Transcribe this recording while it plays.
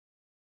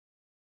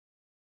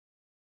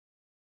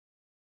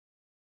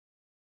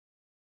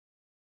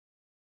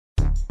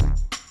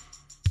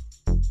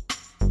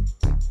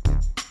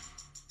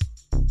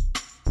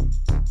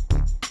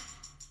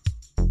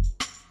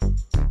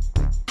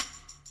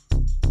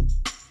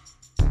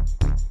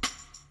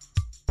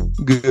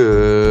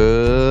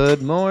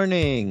Good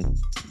morning,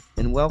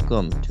 and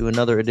welcome to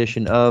another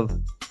edition of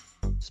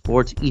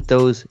Sports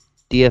Ethos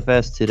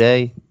DFS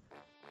Today.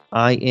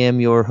 I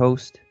am your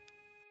host,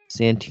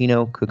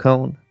 Santino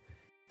Cocone,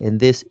 and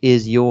this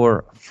is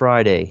your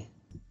Friday,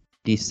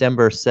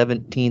 December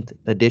 17th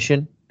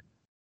edition.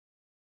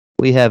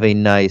 We have a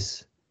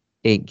nice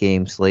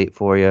 8-game slate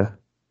for you,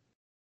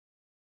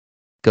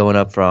 going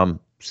up from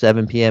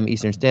 7 p.m.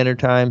 Eastern Standard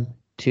Time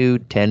to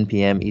 10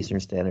 p.m. Eastern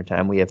Standard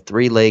Time. We have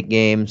 3 late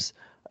games,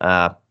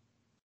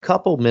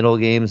 couple middle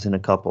games, and a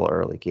couple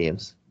early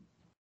games.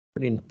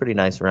 Pretty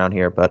nice around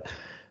here. But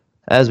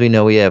as we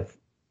know, we have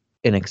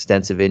an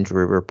extensive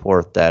injury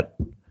report that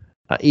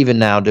even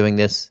now doing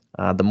this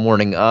the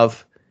morning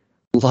of,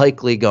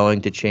 likely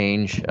going to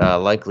change,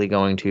 likely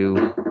going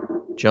to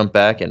jump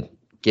back and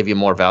give you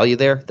more value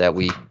there that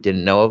we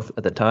didn't know of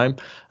at the time.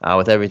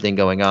 With everything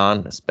going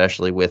on,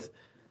 especially with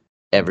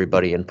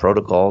everybody in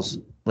protocols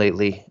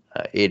lately,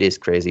 it is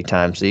crazy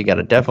time. So you got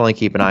to definitely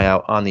keep an eye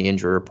out on the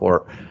injury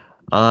report,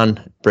 on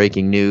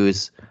breaking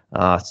news,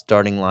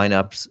 starting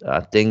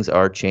lineups. Things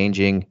are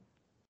changing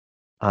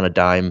on a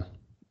dime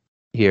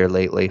here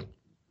lately.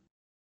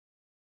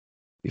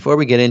 Before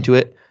we get into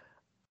it,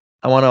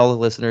 I want all the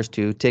listeners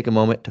to take a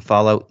moment to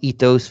follow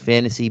Ethos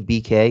Fantasy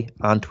BK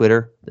on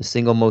Twitter, the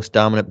single most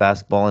dominant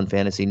basketball and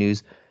fantasy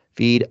news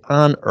feed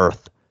on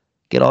earth.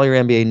 Get all your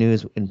NBA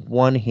news in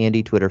one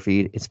handy Twitter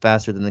feed. It's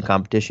faster than the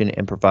competition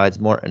and provides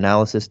more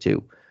analysis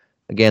too.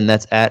 Again,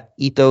 that's at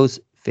Ethos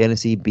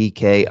Fantasy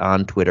BK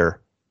on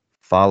Twitter.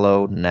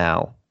 Follow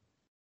now.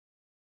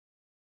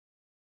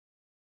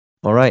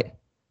 All right.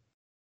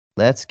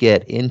 Let's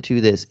get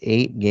into this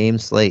 8-game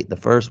slate. The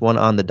first one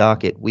on the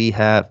docket, we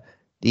have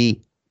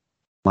the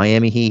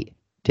Miami Heat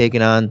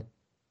taking on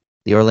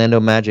the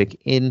Orlando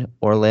Magic in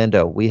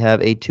Orlando. We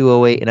have a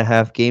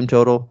 208.5 game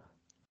total,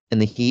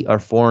 and the Heat are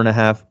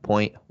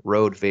 4.5-point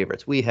road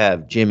favorites. We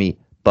have Jimmy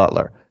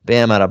Butler,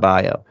 Bam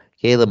Adebayo,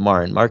 Caleb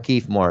Martin,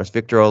 Markieff Morris,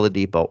 Victor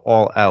Oladipo,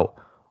 all out.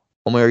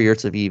 Omer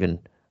Yurtseven,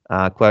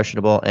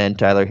 questionable, and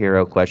Tyler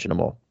Hero,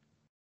 questionable.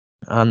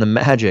 On the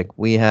Magic,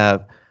 we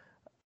have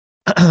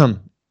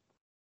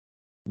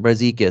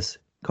Brazikis,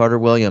 Carter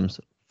Williams,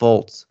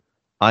 Fultz,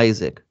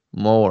 Isaac,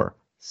 Moore,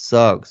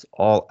 Suggs,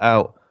 all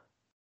out.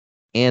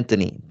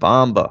 Anthony,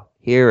 Bamba,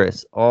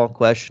 Harris, all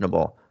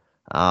questionable.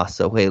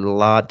 So a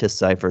lot to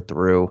cipher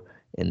through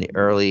in the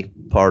early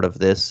part of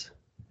this,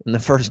 in the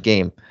first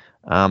game.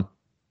 For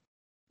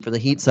the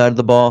Heat side of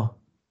the ball,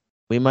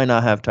 we might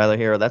not have Tyler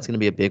Hero. That's going to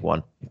be a big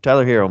one. If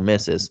Tyler Hero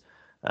misses,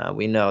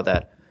 we know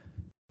that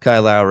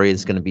Kyle Lowry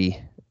is going to be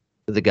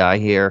the guy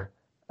here.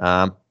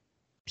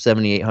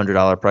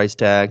 $7,800 price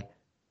tag,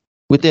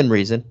 within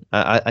reason.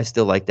 I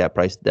still like that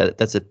price.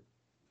 That's a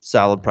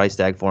solid price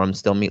tag for him.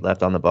 Still meat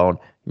left on the bone.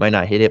 You might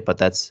not hit it, but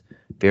that's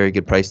very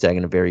good price tag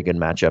and a very good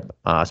matchup,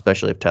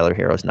 especially if Tyler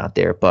Hero's not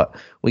there. But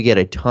we get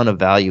a ton of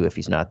value if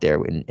he's not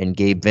there. And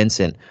Gabe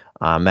Vincent,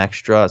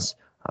 Max Struss,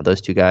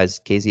 those two guys,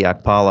 KZ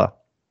Okpala.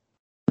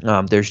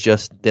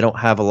 They don't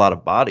have a lot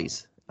of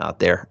bodies out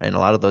there, and a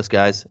lot of those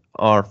guys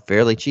are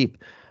fairly cheap.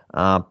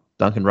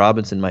 Duncan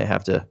Robinson might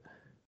have to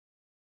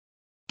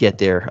get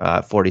there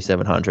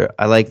 4,700.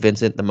 I like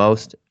Vincent the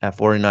most at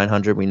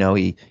 4,900. We know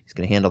he's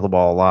going to handle the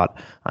ball a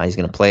lot. He's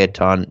going to play a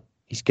ton.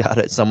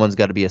 Someone's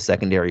got to be a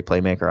secondary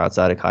playmaker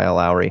outside of Kyle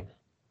Lowry.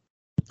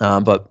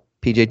 But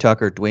PJ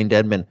Tucker, Dwayne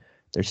Dedmon,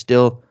 they're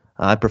still.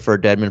 I prefer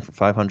Dedmon for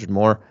 500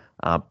 more.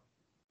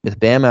 With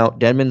Bam out,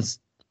 Dedmon's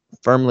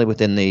firmly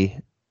within the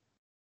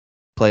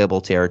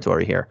playable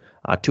territory here.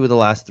 2 of the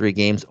last 3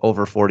 games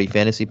over 40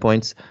 fantasy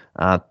points.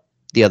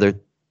 The other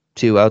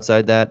 2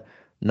 outside that,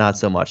 not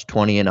so much,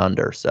 20 and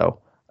under. So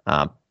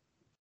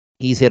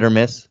he's hit or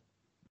miss,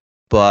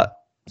 but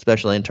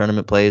especially in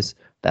tournament plays,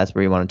 that's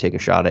where you want to take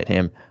a shot at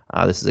him.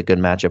 This is a good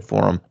matchup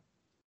for him.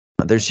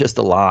 There's just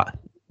a lot.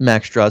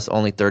 Max Struss,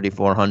 only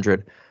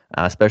 3,400,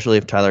 especially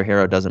if Tyler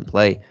Hero doesn't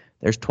play.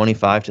 There's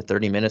 25 to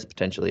 30 minutes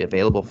potentially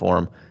available for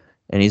him,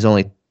 and he's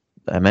only,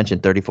 I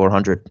mentioned,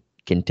 3,400.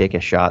 Can take a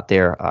shot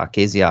there.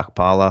 KZ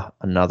Okpala,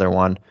 another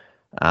one.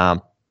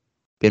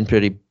 Been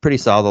pretty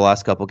solid the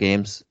last couple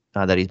games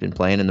that he's been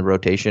playing in the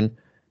rotation.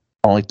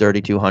 Only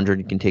 3,200.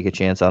 You can take a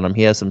chance on him.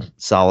 He has some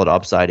solid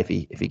upside if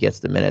he gets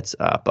the minutes.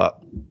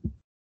 But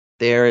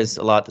there is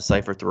a lot to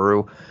cipher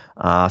through,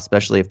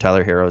 especially if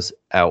Tyler Hero's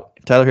out.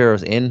 If Tyler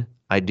Hero's in,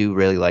 I do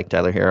really like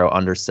Tyler Hero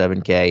under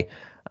 7K.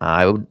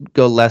 I would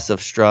go less of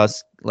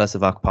Struss, less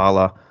of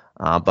Okpala,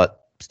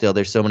 but still,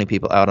 there's so many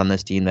people out on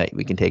this team that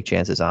we can take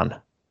chances on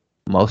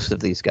most of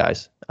these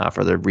guys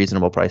for their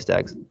reasonable price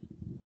tags.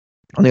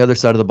 On the other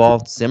side of the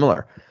ball,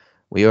 similar.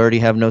 We already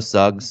have no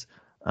Suggs.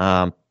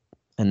 And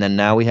then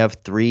now we have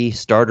 3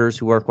 starters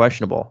who are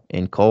questionable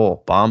in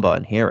Cole, Bamba,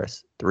 and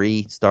Harris.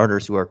 3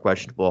 starters who are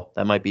questionable.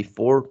 That might be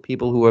 4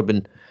 people who have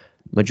been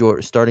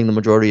starting the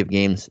majority of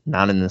games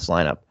not in this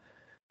lineup.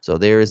 So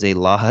there is a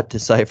lot to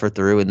cipher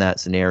through in that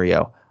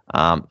scenario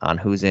on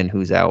who's in,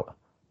 who's out.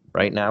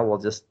 Right now,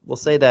 we'll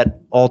say that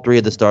all 3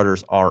 of the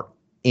starters are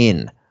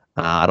in.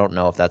 I don't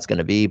know if that's going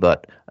to be,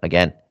 but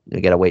again, we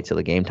got to wait till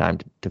the game time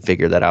to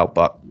figure that out.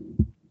 But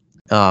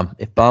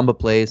If Bamba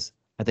plays,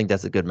 I think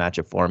that's a good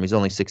matchup for him. He's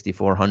only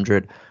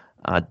 6,400.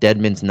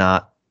 Dedmon's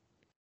not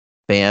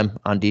Bam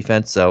on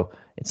defense, so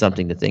it's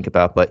something to think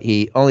about. But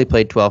he only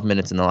played 12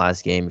 minutes in the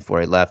last game before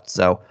he left,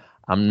 so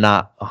I'm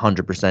not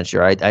 100%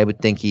 sure. I would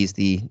think he's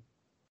the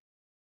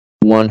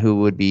one who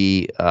would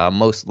be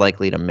most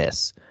likely to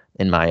miss,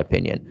 in my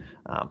opinion.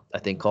 I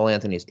think Cole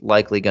Anthony's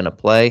likely going to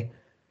play,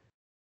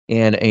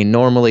 and a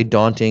normally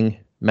daunting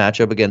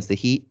matchup against the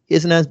Heat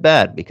isn't as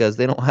bad because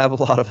they don't have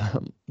a lot of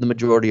the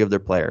majority of their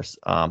players.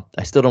 I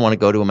still don't want to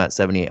go to him at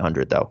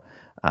 7,800 though.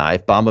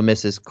 If Bamba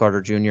misses,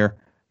 Carter Jr.,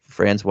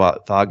 Francois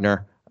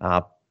Wagner,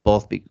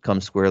 both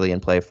become squarely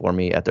in play for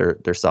me at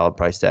their solid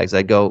price tags.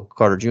 I go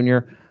Carter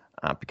Jr.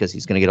 Because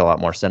he's going to get a lot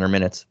more center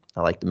minutes.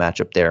 I like the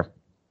matchup there.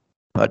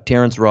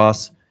 Terrence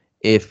Ross,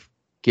 if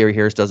Gary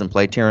Harris doesn't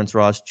play, Terrence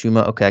Ross,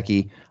 Chuma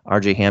Okeke,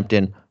 RJ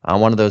Hampton,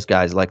 one of those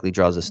guys likely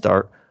draws a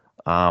start.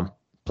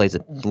 Plays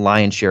a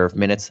lion's share of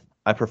minutes.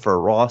 I prefer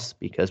Ross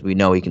because we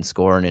know he can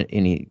score, and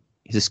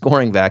he's a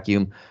scoring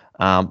vacuum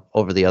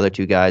over the other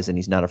two guys, and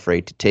he's not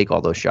afraid to take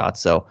all those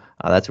shots. So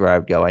that's where I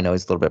would go. I know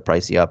he's a little bit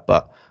pricey up,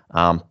 but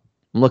I'm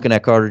looking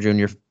at Carter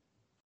Jr.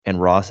 and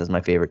Ross as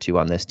my favorite two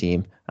on this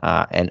team,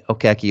 and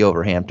Okeke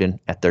over Hampton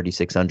at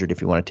 3,600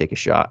 if you want to take a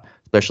shot,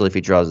 especially if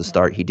he draws a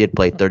start. He did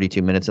play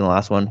 32 minutes in the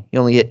last one. He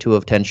only hit 2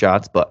 of 10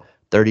 shots, but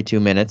 32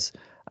 minutes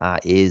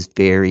is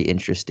very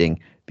interesting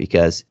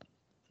because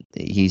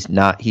he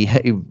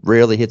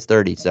rarely hits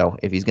 30. So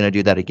if he's going to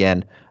do that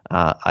again,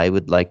 I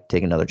would like to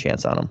take another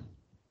chance on him.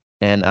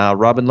 And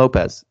Robin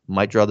Lopez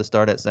might draw the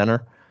start at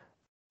center.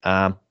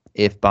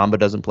 If Bamba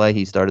doesn't play,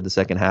 he started the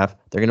second half.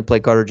 They're going to play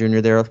Carter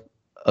Jr. there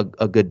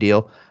a good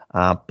deal,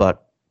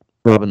 but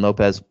Robin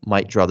Lopez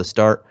might draw the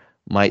start,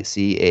 might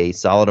see a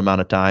solid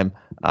amount of time,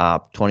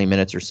 20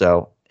 minutes or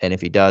so. And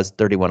if he does,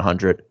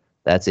 3,100,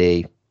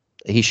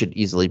 he should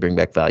easily bring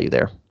back value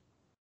there.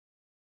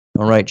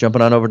 All right,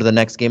 jumping on over to the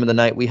next game of the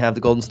night, we have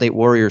the Golden State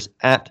Warriors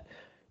at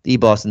the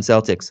Boston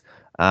Celtics.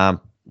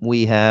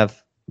 We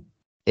have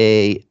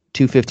a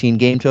 215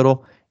 game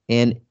total,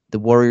 and the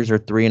Warriors are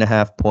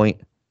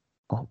 3.5-point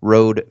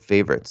road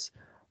favorites.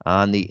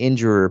 On the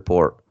injury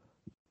report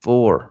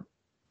for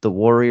the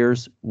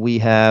Warriors, we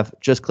have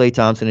just Klay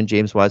Thompson and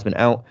James Wiseman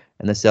out,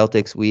 and the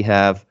Celtics, we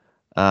have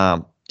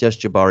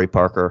just Jabari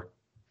Parker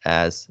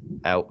as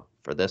out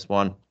for this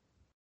one.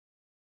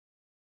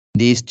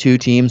 These two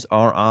teams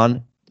are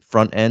on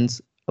front ends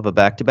of a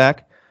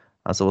back-to-back,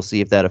 so we'll see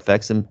if that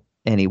affects them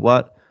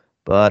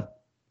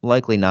but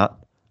likely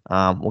not.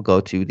 We'll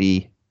go to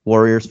the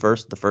Warriors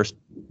first. The first,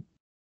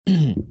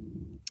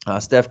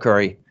 Steph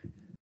Curry,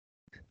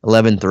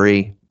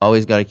 11-3.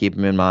 Always got to keep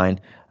him in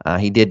mind.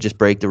 He did just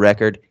break the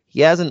record.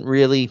 He hasn't had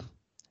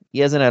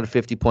a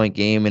 50-point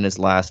game in his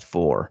last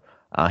 4.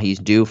 He's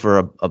due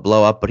for a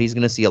blow-up, but he's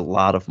going to see a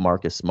lot of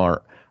Marcus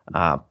Smart.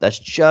 That's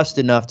just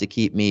enough to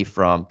keep me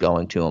from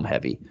going to him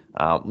heavy.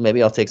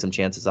 Maybe I'll take some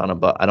chances on him,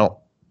 but I don't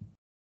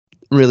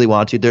really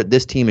want to.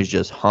 This team is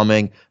just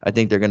humming. I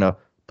think they're going to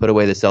put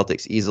away the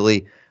Celtics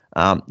easily.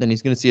 Then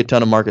he's going to see a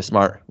ton of Marcus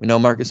Smart. We know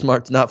Marcus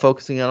Smart's not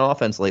focusing on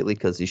offense lately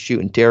because he's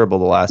shooting terrible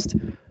the last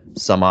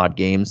some odd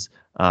games.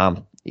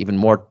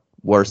 Even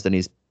worse than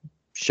he's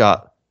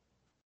shot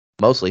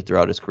mostly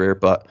throughout his career.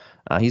 But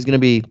he's going to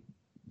be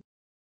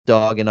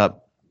dogging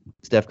up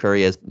Steph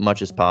Curry as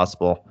much as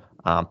possible.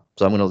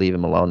 So I'm going to leave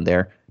him alone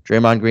there.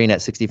 Draymond Green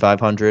at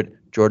 6,500.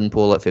 Jordan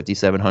Poole at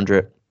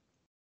 5,700.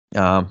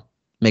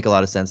 Make a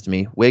lot of sense to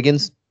me.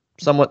 Wiggins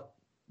somewhat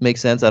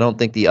makes sense. I don't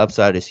think the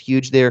upside is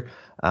huge there,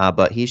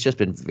 but he's just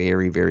been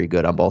very, very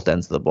good on both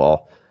ends of the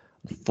ball.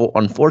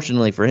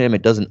 Unfortunately for him,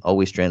 it doesn't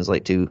always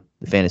translate to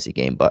the fantasy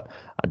game, but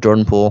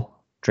Jordan Poole,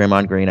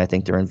 Draymond Green, I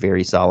think they're in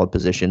very solid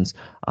positions.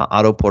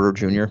 Otto Porter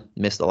Jr.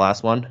 missed the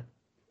last one.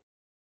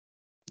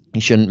 He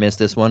shouldn't miss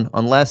this one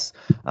unless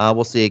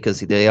we'll see,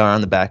 because they are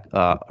on the back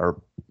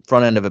or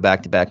front end of a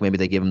back-to-back. Maybe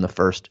they give him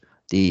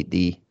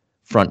the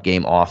front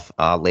game off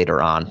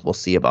later on. We'll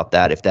see about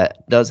that. If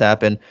that does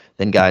happen,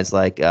 then guys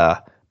like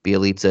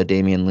Bielitsa,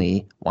 Damian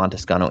Lee, Juan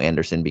Toscano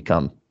Anderson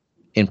become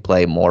in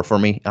play more for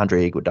me,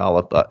 Andre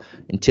Iguodala. But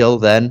until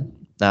then,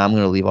 I'm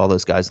going to leave all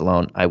those guys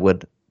alone. I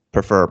would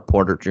prefer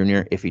Porter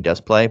Jr. if he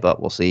does play, but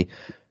we'll see.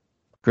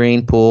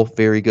 Green, Poole,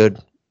 very good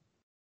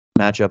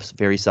matchups,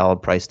 very solid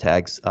price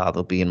tags.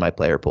 They'll be in my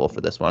player pool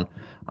for this one.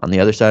 On the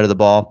other side of the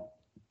ball,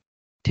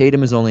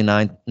 Tatum is only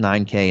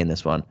 9K in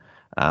this one.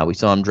 We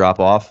saw him drop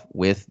off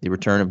with the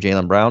return of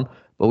Jaylen Brown,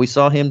 but we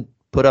saw him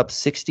put up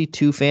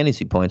 62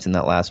 fantasy points in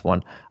that last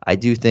one. I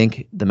do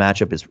think the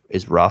matchup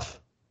is rough,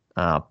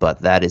 but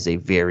that is a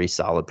very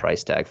solid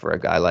price tag for a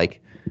guy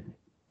like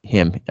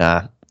him,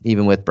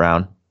 even with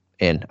Brown.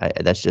 And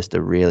that's just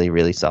a really,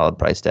 really solid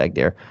price tag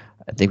there.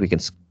 I think we can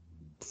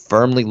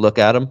firmly look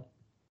at him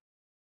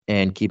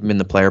and keep him in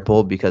the player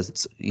pool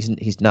because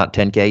he's not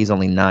 10K, he's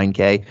only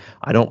 9K.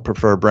 I don't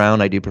prefer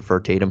Brown. I do prefer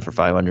Tatum for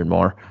 500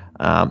 more.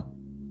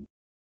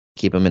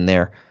 Keep him in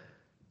there.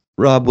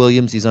 Rob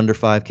Williams, he's under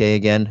 5K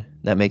again.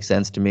 That makes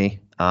sense to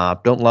me.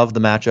 Don't love the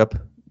matchup.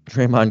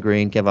 Draymond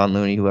Green, Kevon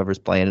Looney, whoever's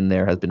playing in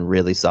there has been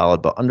really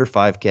solid, but under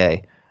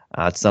 5K,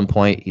 At some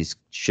point, he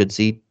should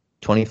see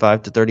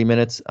 25 to 30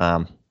 minutes.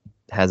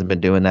 Hasn't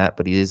been doing that,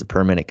 but he is a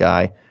per-minute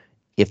guy.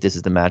 If this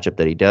is the matchup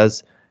that he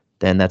does,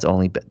 then that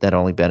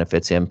only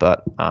benefits him,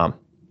 but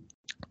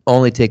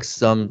only takes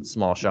some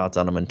small shots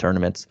on him in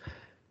tournaments.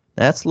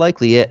 That's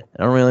likely it.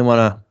 I don't really want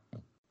to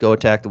go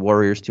attack the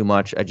Warriors too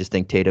much. I just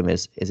think Tatum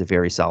is a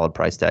very solid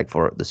price tag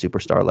for the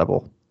superstar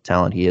level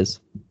talent he is.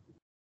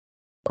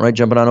 All right,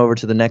 jumping on over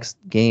to the next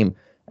game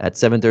at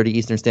 7:30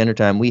 Eastern Standard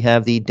Time, we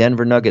have the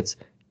Denver Nuggets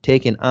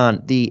taking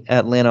on the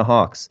Atlanta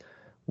Hawks.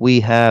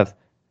 We have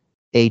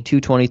a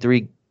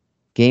 223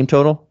 game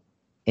total,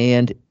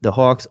 and the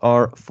Hawks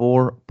are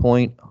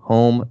 4-point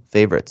home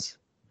favorites.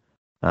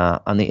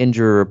 On the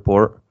injury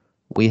report,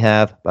 we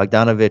have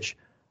Bogdanovich,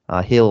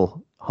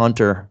 Hill,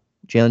 Hunter,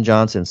 Jalen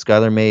Johnson,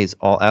 Skylar Mays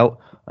all out.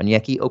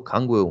 Onyeka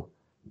Okongwu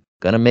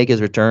going to make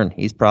his return.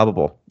 He's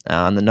probable.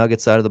 On the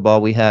Nuggets side of the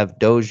ball, we have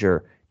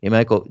Dozier,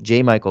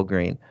 J. Michael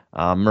Green,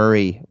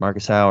 Murray,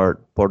 Marcus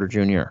Howard, Porter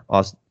Jr.,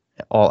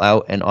 all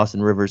out, and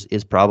Austin Rivers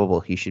is probable.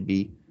 He should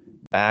be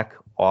back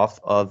off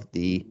of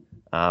the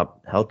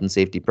health and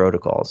safety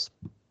protocols.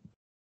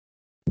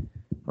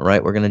 All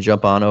right, we're going to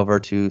jump on over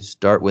to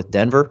start with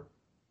Denver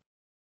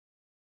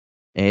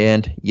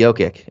and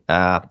Jokic.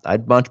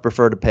 I'd much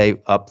prefer to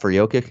pay up for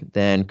Jokic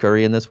than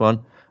Curry in this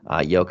one.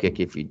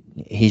 Jokic,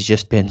 he's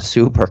just been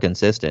super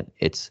consistent.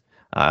 It's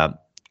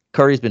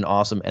Curry's been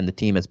awesome, and the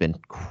team has been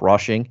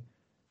crushing,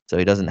 so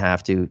he doesn't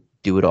have to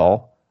do it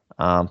all.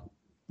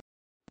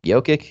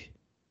 Jokic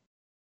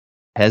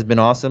has been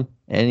awesome,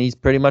 and he's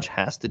pretty much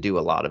has to do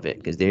a lot of it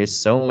because there's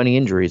so many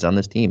injuries on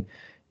this team,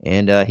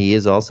 and he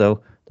is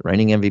also the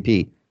reigning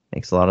MVP.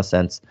 Makes a lot of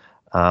sense.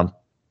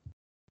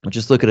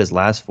 Just look at his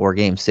last 4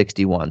 games: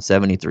 61,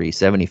 73,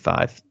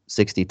 75,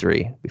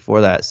 63.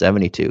 Before that,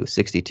 72,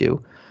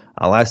 62.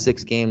 Last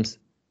 6 games,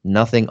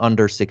 nothing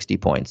under 60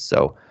 points.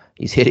 So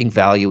he's hitting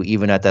value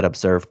even at that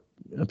absurd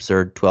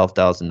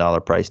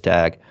 $12,000 price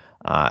tag.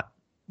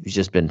 He's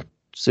just been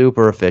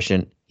super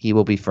efficient. He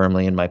will be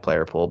firmly in my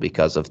player pool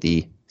because of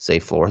the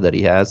safe floor that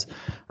he has.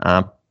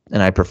 And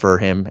I prefer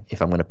him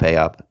if I'm going to pay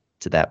up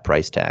to that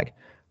price tag.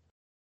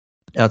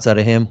 Outside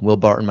of him, Will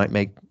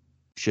Barton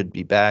should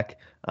be back.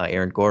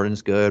 Aaron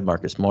Gordon's good.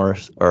 Marcus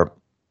Morris, or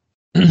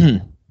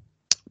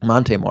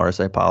Monte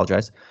Morris, I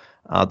apologize.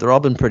 They're all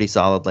been pretty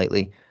solid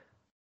lately.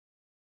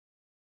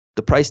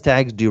 The price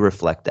tags do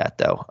reflect that,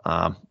 though.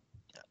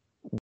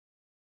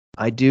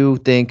 I do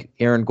think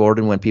Aaron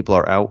Gordon, when people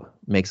are out,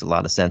 makes a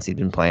lot of sense. He's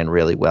been playing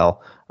really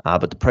well.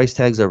 But the price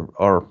tags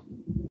are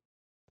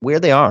where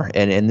they are,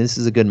 and this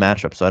is a good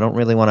matchup. So I don't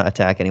really want to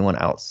attack anyone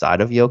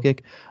outside of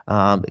Jokic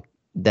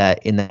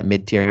that in that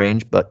mid-tier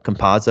range. But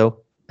Campazzo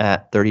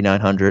at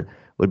 3,900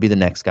 would be the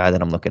next guy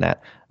that I'm looking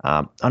at.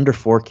 Under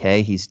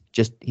 4K,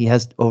 he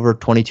has over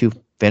 22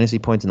 fantasy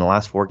points in the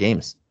last 4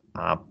 games.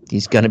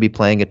 He's going to be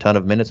playing a ton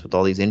of minutes with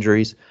all these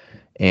injuries,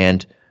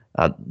 and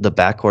the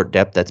backcourt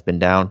depth that's been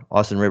down.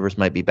 Austin Rivers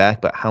might be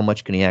back, but how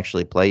much can he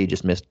actually play? He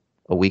just missed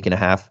a week and a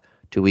half,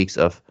 2 weeks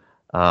of,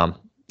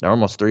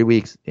 almost 3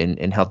 weeks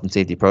in health and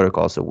safety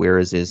protocol. So where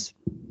is his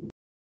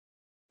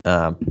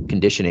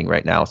conditioning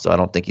right now? So I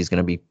don't think he's going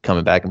to be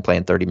coming back and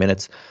playing 30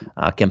 minutes.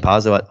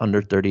 Campazzo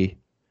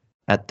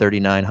at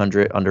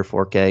 3,900, under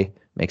 4K,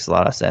 makes a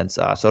lot of sense.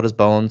 So does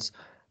Bones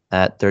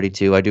at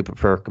 32. I do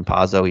prefer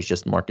Campazzo. He's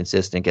just more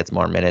consistent, gets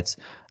more minutes.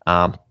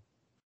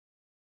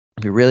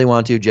 If you really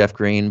want to, Jeff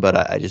Green, but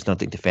I just don't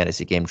think the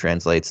fantasy game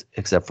translates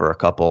except for a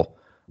couple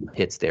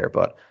hits there.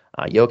 But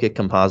Jokic,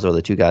 Campazzo are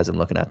the 2 guys I'm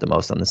looking at the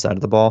most on this side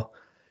of the ball.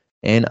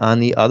 And on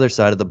the other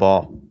side of the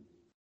ball,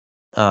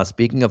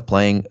 speaking of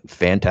playing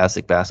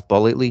fantastic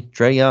basketball lately,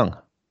 Trae Young,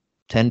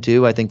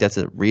 10-2. I think that's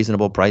a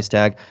reasonable price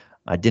tag.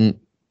 I didn't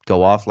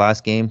go off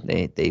last game.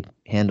 They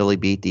handily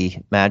beat the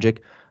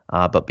Magic.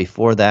 But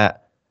before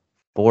that,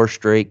 4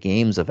 straight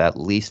games of at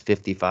least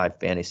 55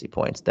 fantasy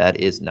points. That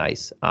is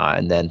nice.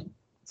 And then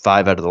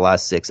 5 out of the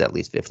last 6 at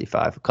least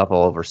 55. A couple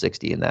over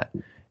 60 in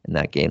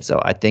that game.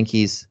 So I think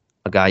he's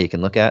a guy you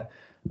can look at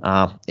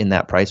in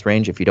that price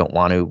range if you don't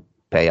want to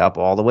pay up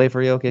all the way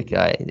for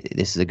Jokic.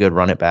 This is a good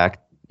run it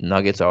back.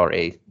 Nuggets are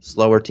a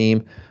slower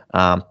team,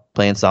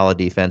 playing solid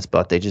defense,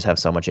 but they just have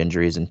so much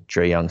injuries, and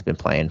Trae Young's been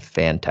playing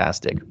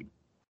fantastic.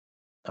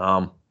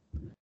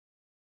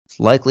 It's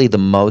likely the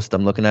most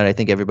I'm looking at. I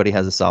think everybody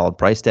has a solid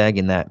price tag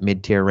in that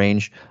mid-tier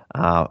range.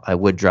 I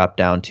would drop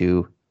down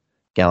to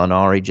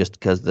Gallinari just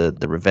because the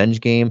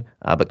revenge game,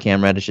 but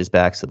Cam Reddish is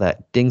back, so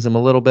that dings him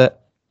a little bit.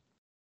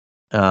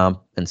 And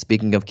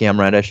speaking of Cam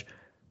Reddish,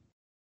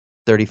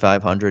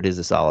 3,500 is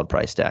a solid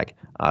price tag.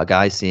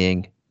 Guys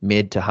seeing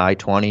mid to high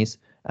 20s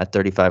at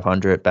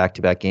 3,500,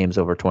 back-to-back games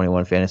over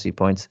 21 fantasy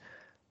points.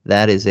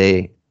 That is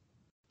a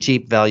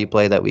cheap value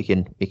play that we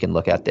can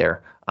look at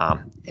there.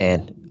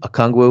 And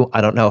Okongwu,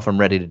 I don't know if I'm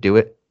ready to do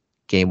it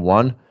game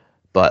 1,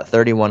 but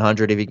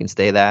 3,100 if he can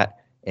stay that,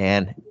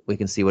 and we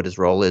can see what his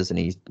role is, and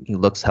he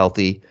looks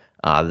healthy.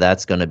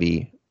 That's going to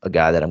be a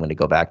guy that I'm going to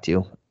go back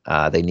to.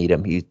 They need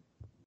him. He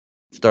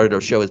started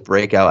to show his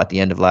breakout at the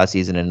end of last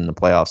season and in the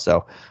playoffs,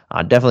 so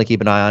definitely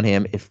keep an eye on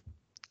him. If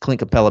Clint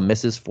Capella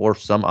misses for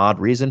some odd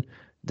reason,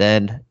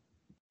 then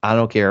I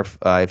don't care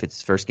if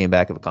it's first game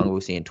back of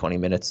Okongwusi in 20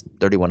 minutes,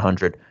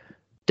 3,100,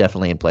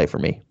 definitely in play for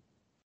me.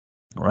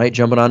 All right,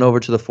 jumping on over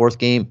to the fourth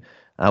game.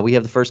 We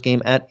have the first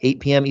game at 8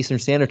 p.m. Eastern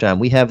Standard Time.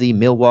 We have the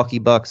Milwaukee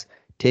Bucks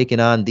taking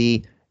on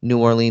the New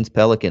Orleans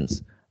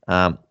Pelicans.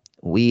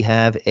 We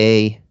have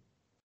where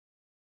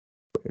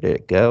did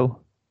it go?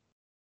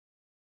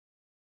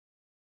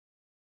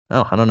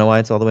 Oh, I don't know why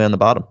it's all the way on the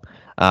bottom.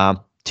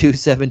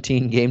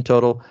 217 game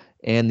total,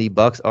 and the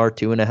Bucks are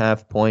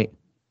 2.5 point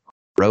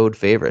road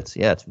favorites.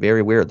 Yeah, it's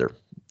very weird.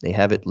 They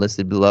have it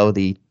listed below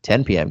the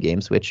 10 p.m.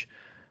 games, which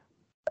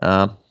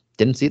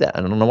didn't see that.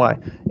 I don't know why.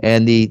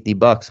 And the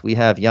Bucks, we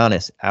have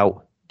Giannis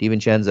out,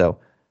 DiVincenzo,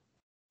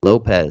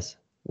 Lopez,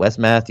 Wes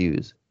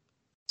Matthews,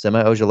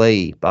 Semi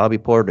Ojeleye, Bobby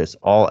Portis,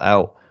 all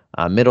out.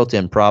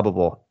 Middleton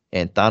probable,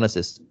 and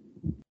Thanasis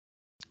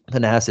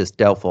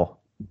doubtful.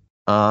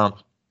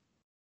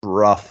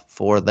 Rough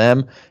for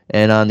them.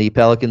 And on the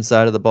Pelican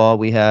side of the ball,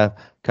 we have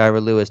Kyra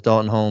Lewis,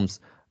 Dalton Holmes,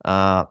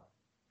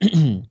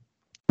 and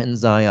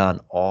Zion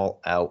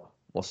all out.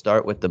 We'll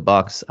start with the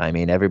Bucks. I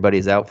mean,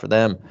 everybody's out for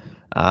them.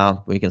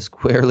 We can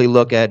squarely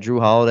look at Drew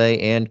Holiday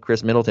and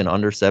Chris Middleton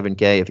under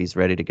 7K if he's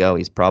ready to go.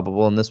 He's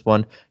probable in this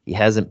one. He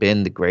hasn't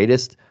been the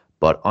greatest,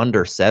 but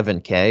under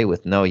 7K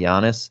with no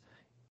Giannis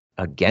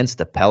against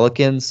the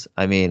Pelicans,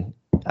 I mean,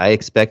 I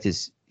expect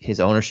his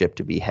ownership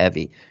to be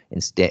heavy.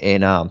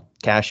 In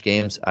cash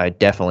games, I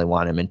definitely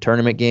want him. In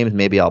tournament games,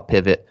 maybe I'll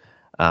pivot,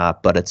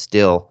 but it's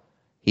still,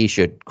 he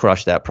should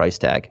crush that price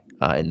tag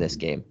in this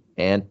game.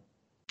 And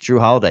Drew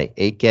Holiday,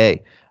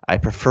 8K. I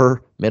prefer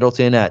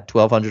Middleton at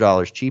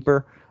 $1,200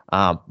 cheaper,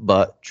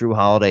 but Drew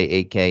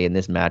Holiday, 8K in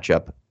this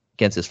matchup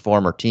against his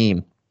former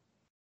team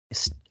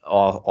is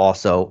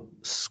also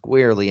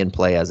squarely in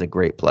play as a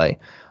great play.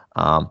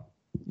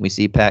 We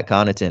see Pat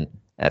Connaughton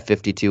at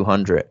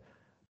 5,200.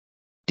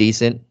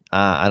 Decent.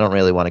 I don't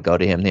really want to go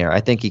to him there.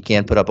 I think he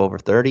can put up over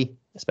 30,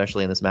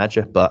 especially in this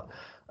matchup, but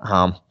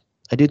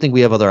I do think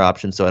we have other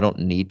options, so I don't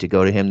need to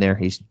go to him there.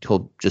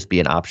 He'll just be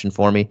an option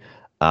for me.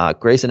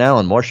 Grayson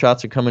Allen, more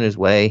shots are coming his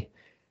way.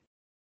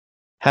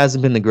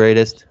 Hasn't been the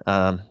greatest,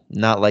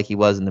 not like he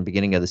was in the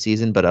beginning of the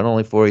season, but at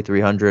only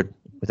 4,300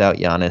 without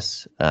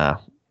Giannis,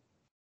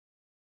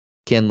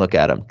 can look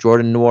at him.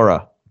 Jordan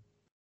Nwora,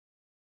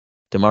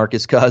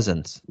 DeMarcus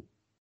Cousins,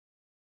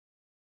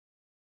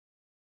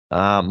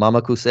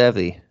 Mama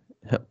Kusevi,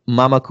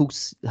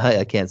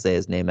 I can't say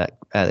his name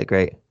at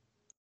great.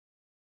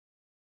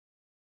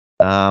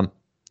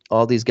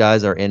 All these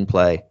guys are in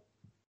play.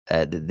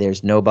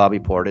 There's no Bobby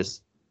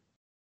Portis.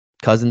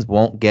 Cousins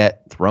won't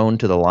get thrown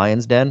to the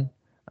Lions' den.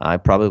 I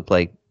probably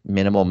play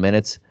minimal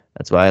minutes.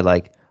 That's why I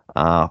like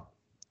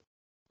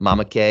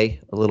Mama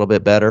K a little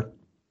bit better.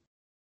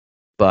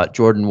 But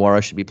Jordan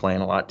Nwora should be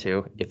playing a lot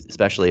too,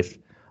 especially if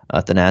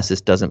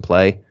Thanasis doesn't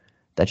play.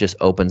 That just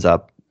opens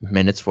up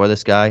minutes for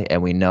this guy,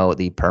 and we know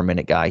the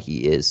permanent guy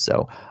he is.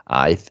 So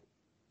if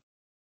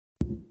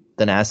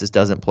Thanasis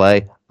doesn't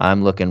play,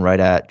 I'm looking right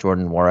at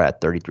Jordan Nwora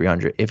at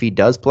 3,300. If he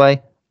does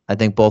play, I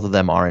think both of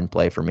them are in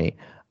play for me.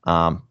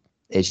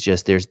 It's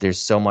just there's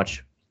so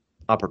much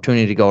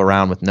opportunity to go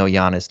around with no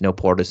Giannis, no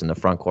Portis in the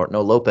front court,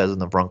 no Lopez in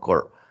the front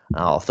court.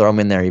 I'll throw him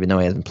in there even though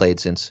he hasn't played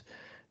since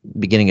the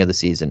beginning of the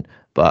season.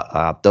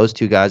 But those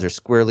two guys are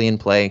squarely in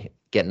play,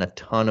 getting a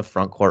ton of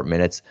front court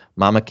minutes.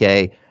 Mama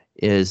K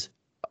is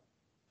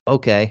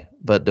okay,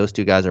 but those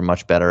two guys are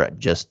much better at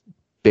just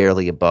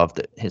barely above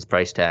his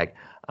price tag.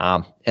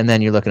 And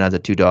then you're looking at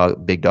the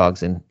big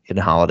dogs in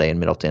Holiday and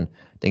Middleton.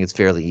 I think it's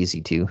fairly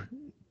easy to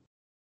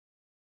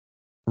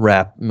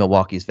wrap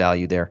Milwaukee's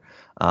value there.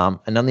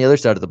 And on the other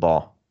side of the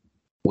ball,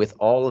 with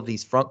all of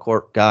these front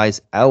court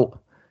guys out,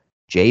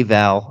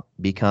 J-Val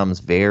becomes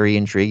very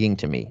intriguing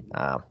to me.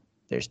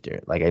 There's,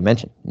 like I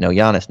mentioned, no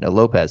Giannis, no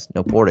Lopez,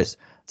 no Portis.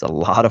 It's a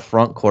lot of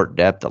front court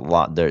depth.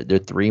 Their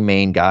three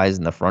main guys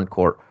in the front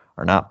court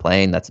are not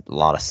playing. That's a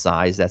lot of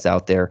size that's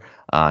out there.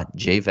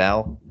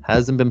 J-Val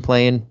hasn't been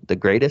playing the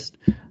greatest.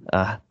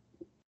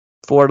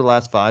 4 of the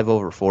last 5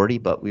 over 40,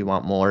 but we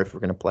want more if we're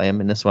going to play him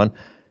in this one.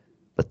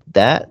 But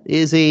that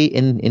is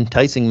an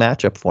enticing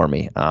matchup for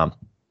me.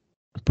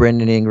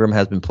 Brandon Ingram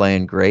has been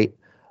playing great,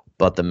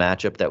 but the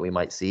matchup that we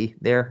might see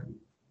there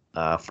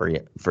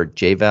for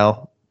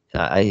J-Val,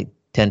 I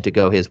tend to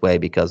go his way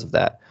because of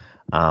that.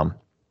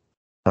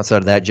 Outside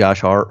of that,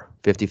 Josh Hart,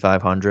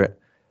 5,500.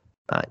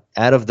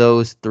 Out of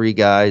those three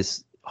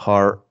guys,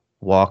 Hart,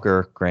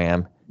 Walker,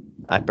 Graham,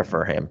 I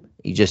prefer him.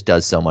 He just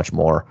does so much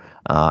more.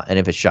 And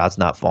if his shot's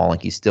not falling,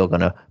 he's still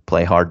going to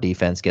play hard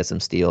defense, get some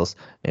steals,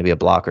 maybe a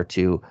block or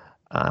two,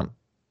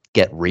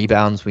 get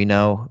rebounds, we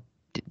know,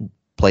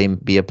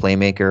 be a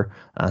playmaker.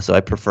 So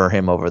I prefer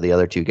him over the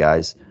other two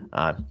guys,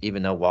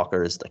 even though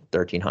Walker is like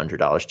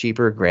 $1,300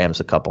 cheaper. Graham's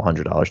a couple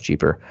 $100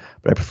 cheaper,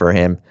 but I prefer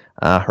him.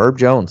 Herb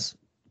Jones,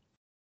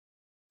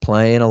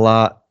 playing a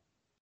lot,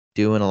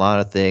 doing a lot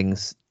of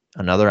things.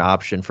 Another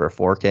option for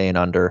 4K and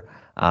under.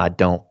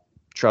 Don't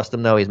trust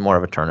him though. He's more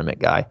of a tournament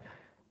guy,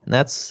 and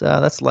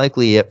that's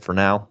likely it for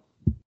now.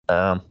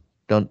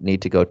 Don't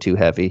need to go too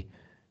heavy.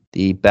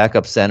 The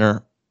backup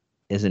center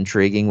is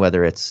intriguing,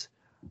 whether it's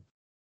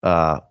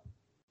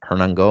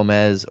Hernan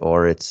Gomez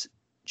or it's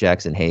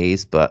Jackson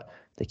Hayes, but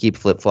they keep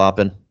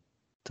flip-flopping.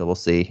 So we'll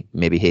see.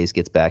 Maybe Hayes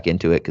gets back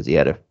into it because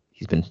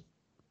he's been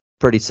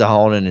pretty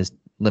solid in his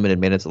limited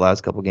minutes the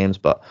last couple games.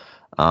 But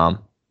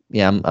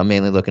yeah, I'm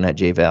mainly looking at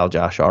J Val,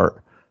 Josh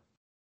Hart.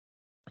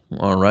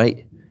 All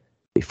right.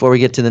 Before we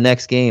get to the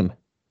next game,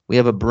 we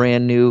have a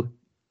brand new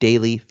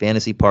daily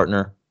fantasy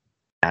partner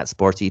at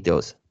Sports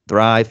Ethos,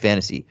 Thrive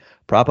Fantasy.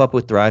 Prop up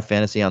with Thrive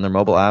Fantasy on their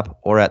mobile app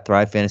or at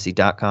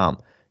thrivefantasy.com.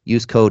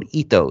 Use code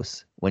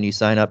ETHOS when you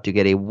sign up to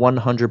get a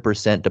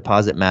 100%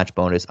 deposit match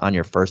bonus on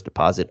your first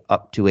deposit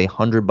up to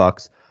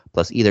 $100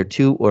 plus either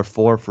 2 or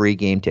 4 free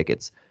game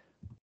tickets.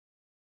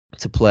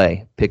 To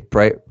play, pick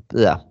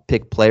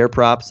player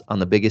props on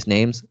the biggest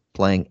names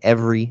playing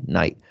every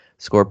night.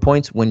 Score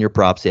points when your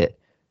props hit.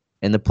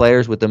 And the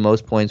players with the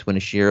most points win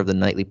a share of the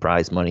nightly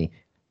prize money.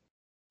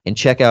 And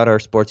check out our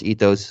Sports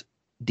Ethos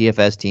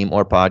DFS team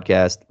or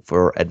podcast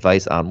for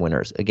advice on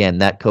winners. Again,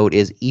 that code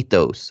is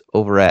ETHOS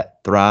over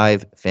at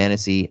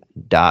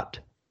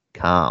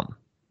thrivefantasy.com.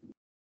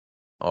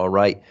 All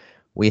right,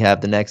 we have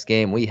the next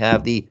game. We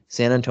have the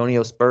San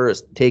Antonio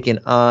Spurs taking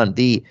on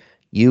the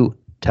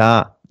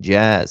Utah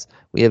Jazz.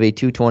 We have a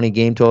 220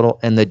 game total,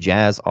 and the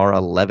Jazz are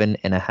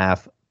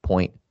 11.5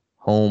 point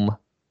home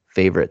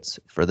favorites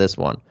for this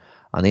one.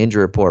 On the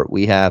injury report,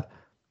 we have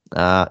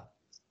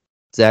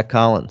Zach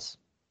Collins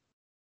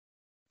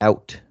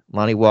out,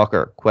 Lonnie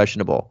Walker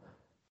questionable,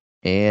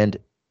 and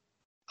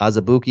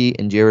Azubuike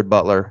and Jared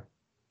Butler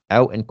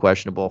out and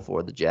questionable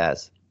for the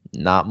Jazz.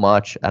 Not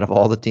much out of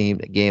all the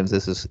games.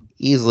 This is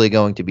easily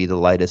going to be the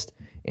lightest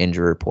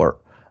injury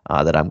report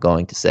that I'm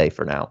going to say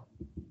for now.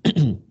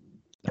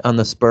 On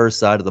the Spurs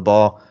side of the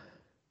ball,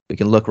 we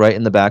can look right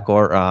in the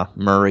backcourt.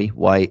 Murray,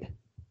 White.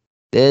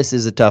 This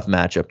is a tough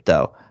matchup,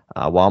 though.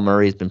 While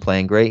Murray's been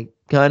playing great,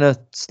 kind of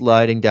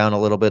sliding down a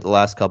little bit the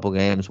last couple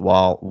games,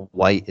 while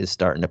White is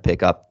starting to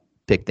pick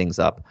things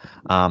up.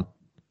 I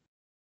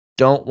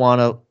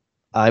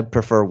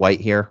prefer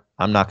White here.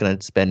 I'm not going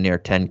to spend near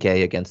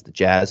 10K against the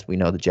Jazz. We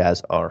know the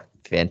Jazz are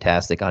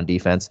fantastic on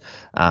defense,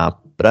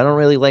 but I don't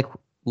really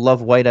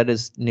love White at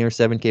his near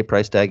 7K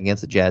price tag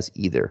against the Jazz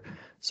either.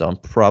 So I'm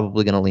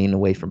probably going to lean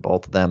away from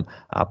both of them.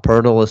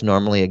 Pirtle is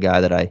normally a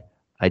guy that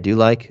I do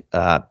like.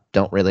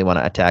 Don't really want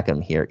to attack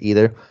him here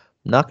either.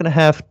 I'm not going to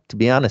have, to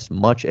be honest,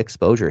 much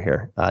exposure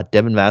here.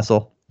 Devin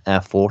Vassell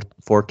at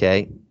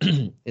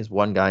 4K is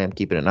one guy I'm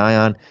keeping an eye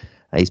on.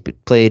 He's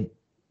played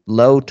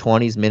low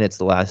 20s minutes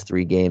the last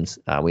 3 games.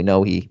 We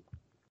know he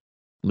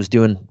was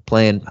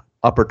playing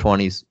upper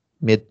 20s,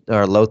 mid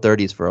or low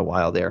 30s for a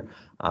while there.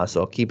 So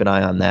I'll keep an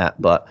eye on that.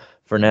 But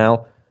for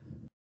now,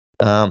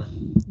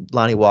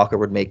 Lonnie Walker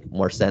would make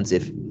more sense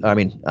if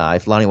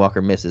Lonnie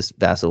Walker misses,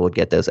 Vassell would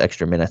get those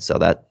extra minutes, so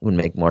that would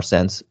make more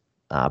sense.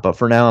 But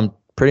for now, I'm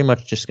pretty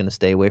much just going to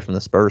stay away from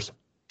the Spurs.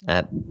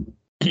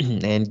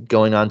 And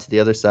going on to the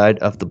other side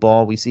of the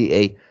ball, we see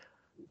a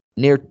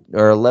near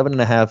or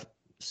 11.5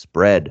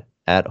 spread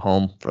at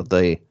home for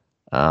the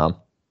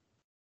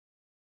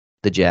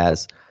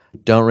Jazz.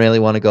 Don't really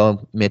want to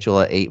go Mitchell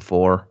at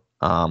 8-4.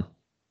 I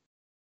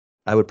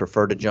would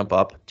prefer to jump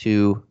up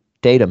to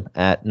Tatum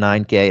at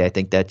 9K. I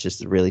think that's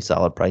just a really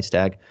solid price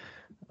tag.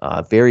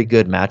 Very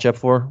good matchup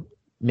for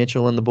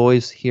Mitchell and the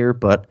boys here,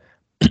 but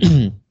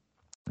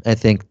I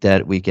think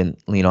that we can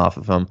lean off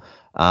of him.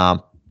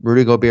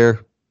 Rudy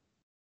Gobert,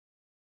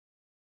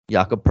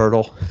 Jakob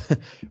Poeltl,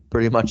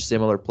 pretty much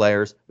similar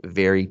players,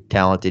 very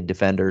talented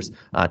defenders.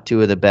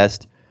 2 of the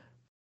best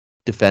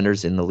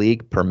defenders in the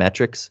league per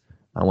metrics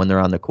when they're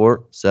on the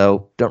court.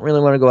 So don't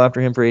really want to go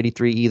after him for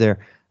 83 either.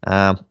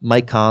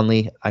 Mike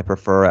Conley, I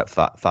prefer at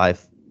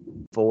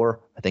 5'4".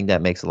 I think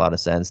that makes a lot of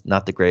sense.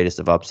 Not the greatest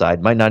of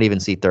upside. Might not even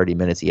see 30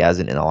 minutes. He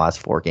hasn't in the last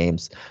 4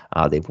 games.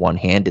 They've won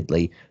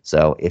handedly.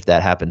 So if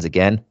that happens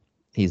again,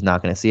 he's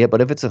not going to see it. But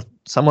if it's a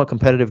somewhat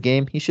competitive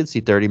game, he should see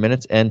 30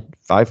 minutes. And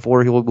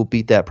 5'4", he will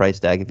beat that price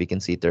tag if he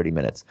can see 30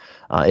 minutes.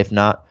 If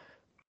not,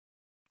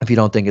 if you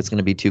don't think it's going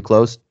to be too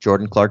close,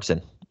 Jordan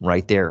Clarkson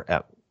right there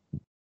at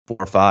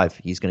 4-5.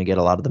 He's going to get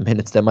a lot of the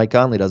minutes that Mike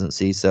Conley doesn't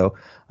see. So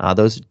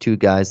those are 2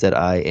 guys that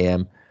I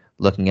am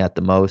looking at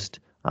the most.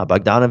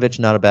 Bogdanovich,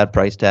 not a bad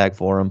price tag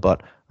for him,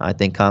 but I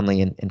think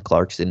Conley and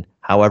Clarkson,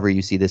 however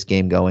you see this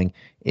game going,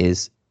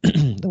 is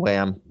the way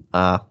I'm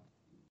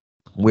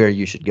where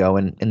you should go.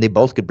 And they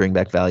both could bring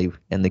back value,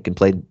 and they can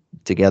play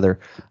together.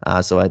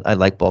 So I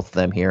like both of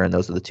them here, and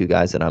those are the 2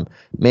 guys that I'm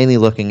mainly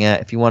looking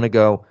at. If you want to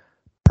go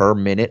per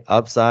minute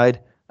upside,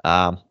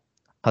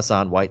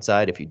 Hassan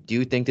Whiteside, if you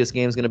do think this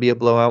game is going to be a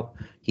blowout,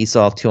 he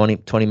saw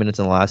 20 minutes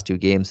in the last 2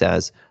 games,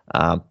 has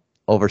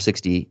over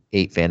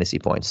 68 fantasy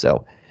points.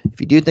 So if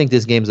you do think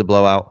this game's a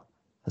blowout,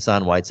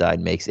 Hassan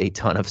Whiteside makes a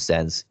ton of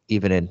sense.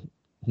 Even in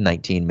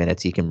 19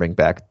 minutes, he can bring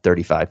back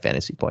 35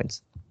 fantasy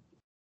points.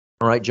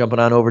 All right, jumping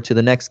on over to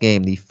the next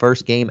game, the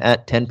first game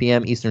at 10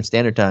 p.m. Eastern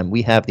Standard Time.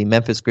 We have the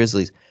Memphis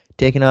Grizzlies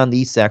taking on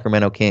the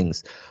Sacramento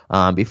Kings.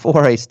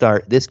 Before I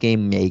start, this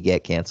game may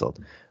get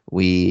canceled.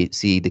 We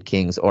see the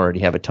Kings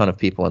already have a ton of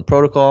people in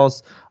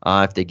protocols.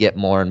 If they get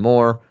more and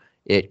more,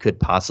 it could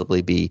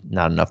possibly be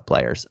not enough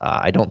players.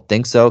 I don't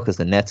think so because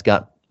the Nets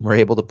were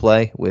able to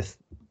play with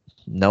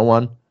no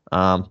one.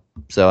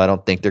 So I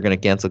don't think they're going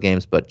to cancel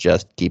games, but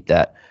just keep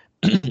that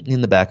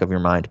in the back of your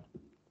mind.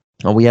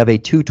 We have a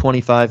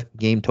 225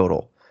 game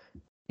total,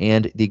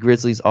 and the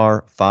Grizzlies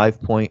are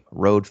 5-point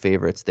road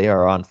favorites. They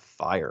are on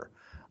fire.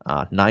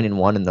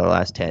 9-1 in their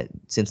last 10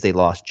 since they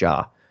lost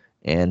Ja,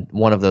 and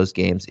one of those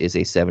games is a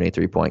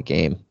 73-point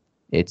game.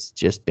 It's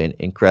just been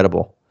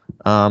incredible.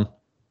 A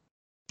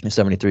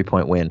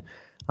 73-point win.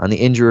 On the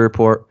injury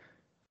report,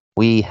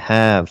 we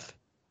have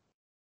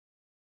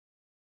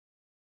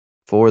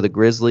for the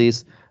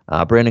Grizzlies,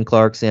 Brandon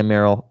Clark, Sam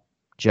Merrill,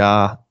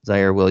 Ja,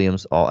 Zaire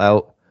Williams, all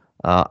out.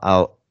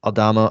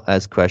 Aldama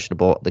as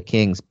questionable. The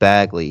Kings,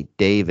 Bagley,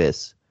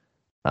 Davis,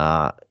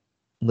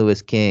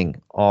 Lewis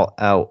King, all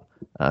out.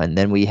 And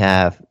then we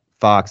have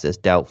Fox as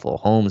doubtful.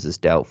 Holmes is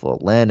doubtful.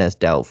 Len as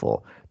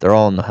doubtful. They're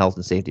all in the health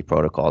and safety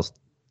protocols.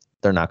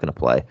 They're not going to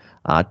play.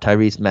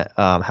 Tyrese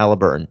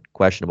Halliburton,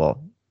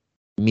 questionable.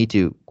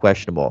 Mitu,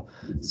 questionable.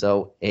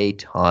 So a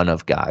ton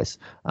of guys.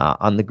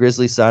 On the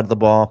Grizzlies side of the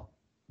ball,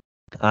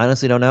 I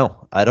honestly don't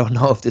know. I don't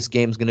know if this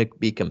game's going to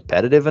be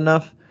competitive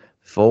enough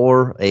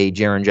for a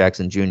Jaren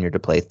Jackson Jr. to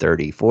play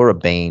 30, for a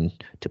Bane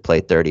to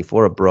play 30,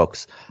 for a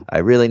Brooks. I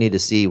really need to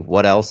see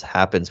what else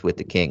happens with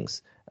the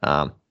Kings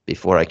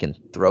before I can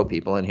throw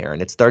people in here.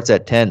 And it starts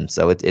at 10,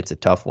 so it's a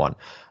tough one.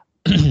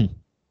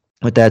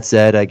 With that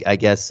said, I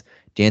guess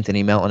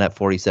D'Anthony Melton at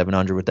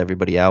 4,700 with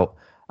everybody out,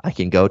 I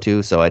can go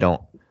to, so I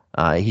don't.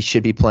 He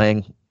should be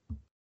playing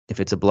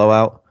if it's a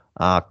blowout.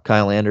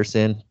 Kyle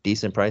Anderson,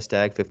 decent price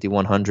tag,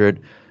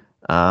 5,100.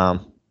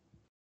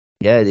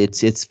 Yeah,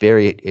 it's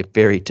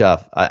very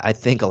tough. I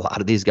think a lot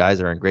of these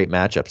guys are in great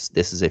matchups.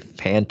 This is a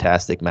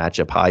fantastic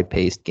matchup,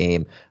 high-paced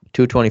game,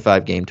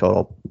 225 game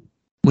total.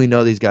 We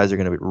know these guys are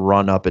going to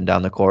run up and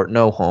down the court.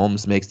 No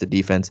Holmes makes the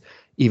defense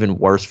even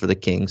worse for the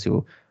Kings,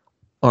 who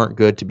aren't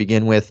good to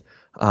begin with.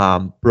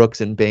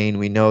 Brooks and Bane,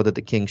 we know that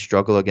the Kings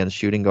struggle against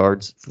shooting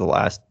guards for the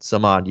last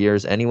some odd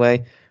years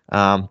anyway.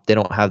 They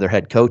don't have their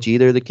head coach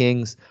either, the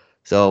Kings.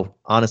 So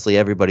honestly,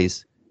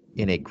 everybody's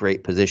in a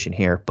great position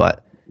here,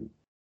 but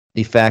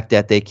the fact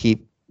that they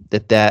keep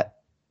that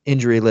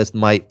injury list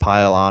might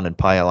pile on and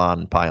pile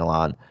on and pile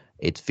on,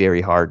 it's very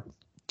hard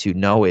to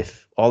know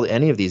if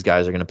any of these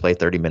guys are going to play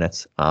 30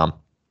 minutes.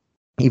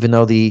 Even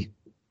though the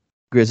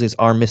Grizzlies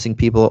are missing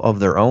people of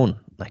their own,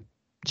 like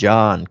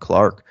John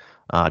Clark,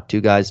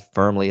 two guys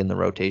firmly in the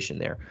rotation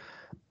there.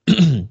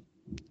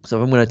 So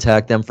if I'm going to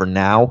attack them for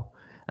now,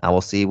 we'll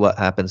see what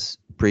happens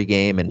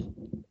pregame and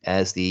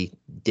as the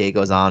day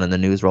goes on and the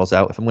news rolls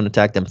out. If I'm going to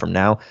attack them from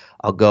now,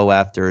 I'll go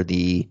after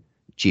the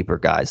cheaper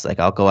guys. Like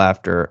I'll go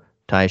after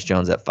Tyus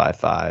Jones at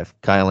 5'5",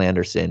 Kyle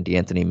Anderson,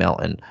 D'Anthony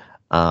Melton,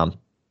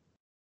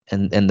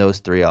 and those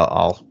three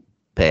I'll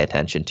pay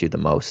attention to the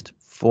most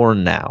for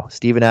now.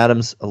 Steven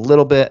Adams a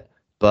little bit,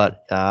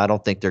 but I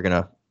don't think they're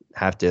gonna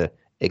have to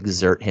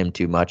exert him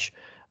too much.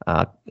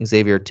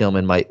 Xavier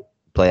Tillman might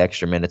play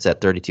extra minutes at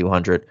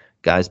 3,200.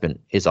 Guy's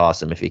is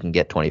awesome if he can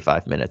get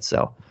 25 minutes.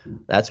 So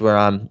that's where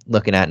I'm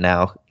looking at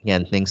now.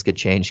 Again, things could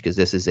change because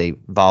this is a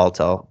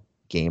volatile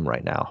game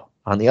right now.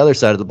 On the other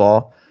side of the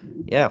ball,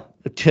 yeah,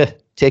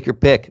 take your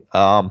pick.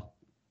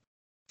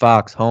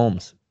 Fox,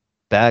 Holmes,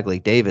 Bagley,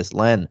 Davis,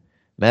 Len,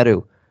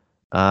 Medu,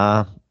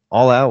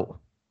 all out,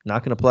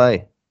 not going to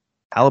play.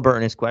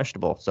 Halliburton is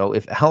questionable. So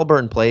if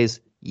Halliburton plays,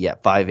 yeah,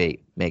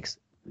 5'8" makes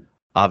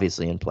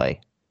obviously in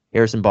play.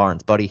 Harrison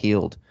Barnes, Buddy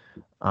Hield,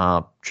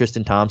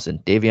 Tristan Thompson,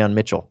 Davion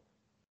Mitchell.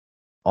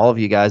 All of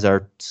you guys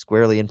are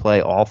squarely in play,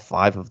 all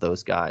five of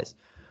those guys.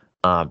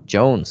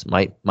 Jones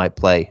might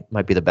play,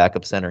 might be the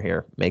backup center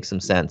here. Makes some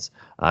sense.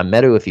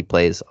 Medu, if he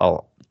plays,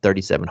 all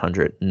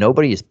 3,700.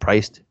 Nobody is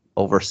priced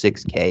over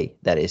 6K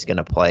that is going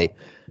to play.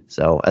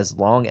 So as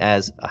long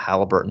as a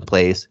Halliburton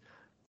plays,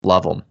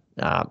 love him.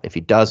 If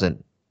he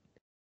doesn't,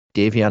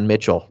 Davion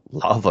Mitchell,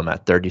 love him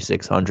at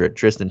 3,600.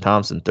 Tristan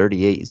Thompson,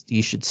 38.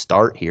 You should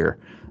start here.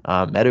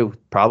 Medu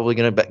probably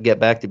going to get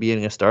back to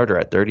being a starter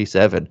at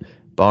 37.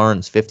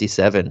 Barnes,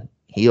 57.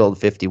 Hield,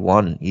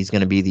 51. He's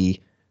going to be the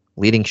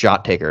leading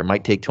shot taker.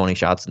 Might take 20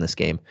 shots in this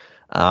game.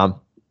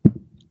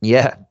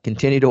 Yeah,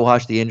 continue to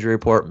watch the injury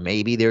report.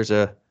 Maybe there's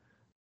a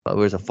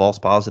false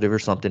positive or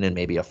something, and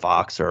maybe a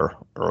Fox or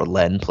a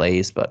Len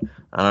plays, but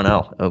I don't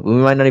know. We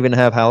might not even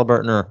have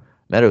Halliburton or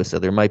Meadows, so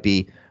there might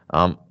be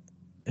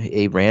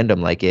a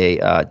random like a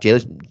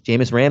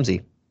Jameis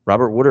Ramsey,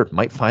 Robert Woodard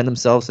might find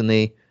themselves in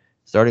the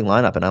starting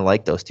lineup, and I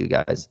like those two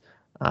guys.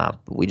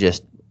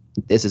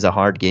 This is a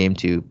hard game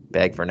to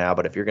bag for now,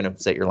 but if you're going to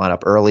set your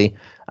lineup early,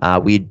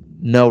 we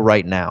know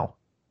right now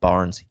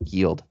Barnes,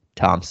 Hield,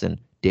 Thompson,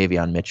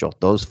 Davion Mitchell,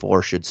 those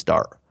four should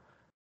start.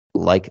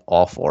 Like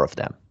all four of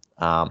them.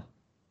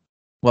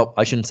 Well,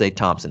 I shouldn't say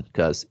Thompson,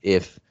 because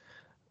if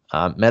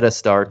Medu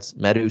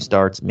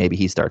starts, maybe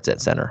he starts at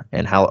center,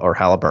 and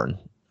Halliburton.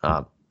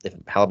 If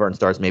Halliburton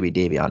starts, maybe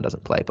Davion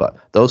doesn't play. But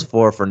those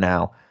four for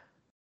now,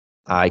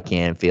 I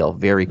can feel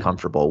very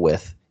comfortable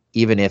with,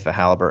 even if a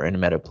Halliburton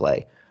and Medu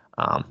play.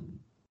 And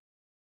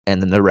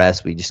then the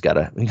rest, we just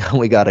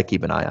gotta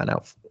keep an eye on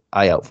out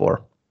eye out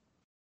for.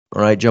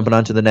 All right, jumping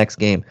on to the next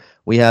game.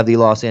 We have the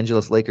Los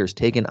Angeles Lakers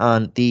taking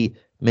on the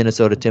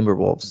Minnesota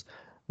Timberwolves.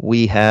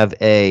 We have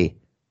a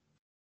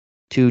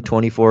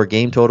 224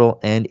 game total,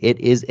 and it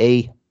is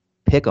a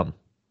pick'em.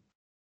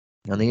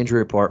 On the injury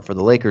report for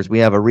the Lakers, we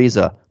have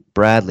Ariza,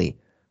 Bradley,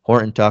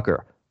 Horton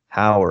Tucker,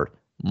 Howard,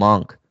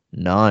 Monk,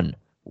 Nunn,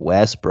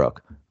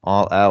 Westbrook,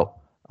 all out.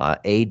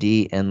 AD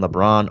and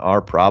LeBron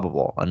are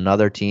probable.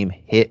 Another team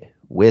hit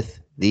with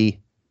the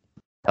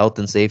health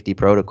and safety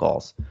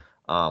protocols.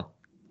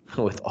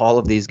 With all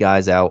of these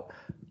guys out,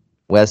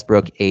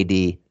 Westbrook,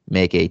 AD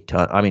make a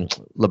ton. I mean,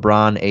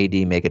 LeBron,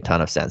 AD make a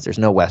ton of sense. There's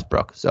no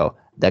Westbrook, so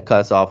that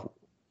cuts off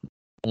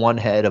one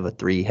head of a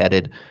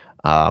three-headed,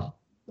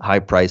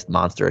 high-priced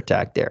monster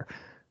attack there.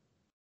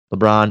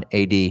 LeBron,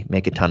 AD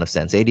make a ton of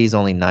sense. AD is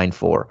only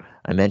 9.4.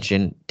 I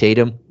mentioned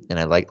Tatum, and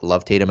I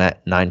love Tatum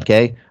at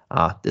 9K.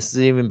 This is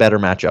an even better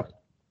matchup.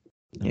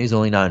 He's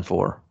only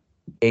 9.4.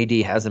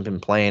 AD hasn't been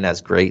playing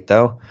as great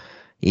though.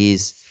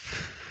 He's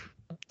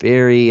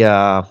very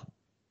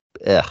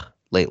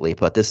lately,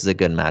 but this is a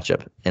good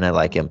matchup, and I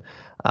like him.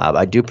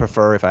 I do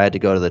prefer, if I had to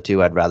go to the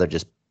two, I'd rather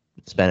just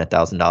spend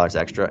 $1,000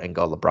 extra and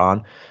go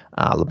LeBron.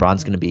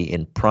 LeBron's going to be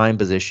in prime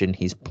position.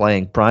 He's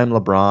playing prime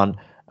LeBron,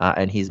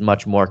 and he's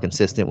much more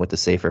consistent with the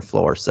safer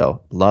floor.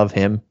 So love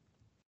him.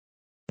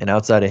 And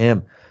outside of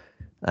him,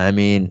 I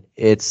mean,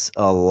 it's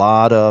a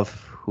lot of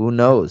who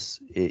knows.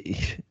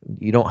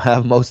 You don't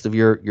have most of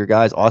your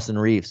guys. Austin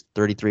Reeves,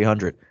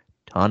 3,300,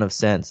 ton of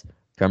sense.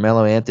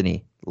 Carmelo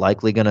Anthony,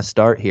 likely going to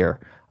start here.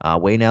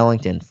 Wayne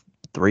Ellington,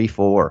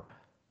 3-4.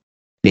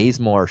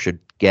 Bazemore should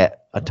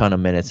get a ton of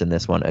minutes in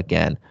this one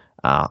again.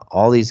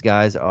 All these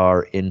guys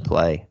are in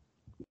play.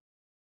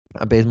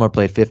 Bazemore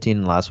played 15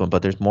 in the last one,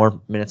 but there's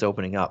more minutes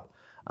opening up.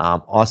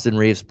 Austin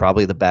Reeves,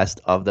 probably the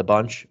best of the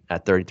bunch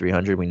at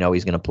 3,300. We know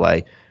he's going to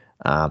play.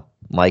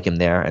 Like him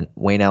there. And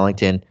Wayne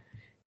Ellington,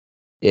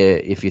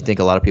 if you think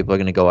a lot of people are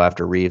going to go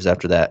after Reeves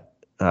after that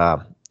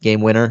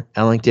game winner,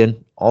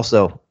 Ellington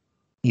also,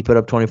 he put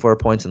up 24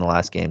 points in the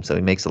last game, so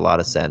he makes a lot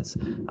of sense.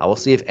 We'll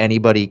see if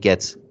anybody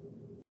gets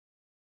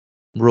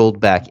ruled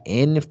back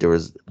in,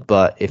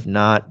 but if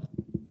not,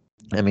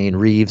 I mean,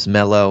 Reeves,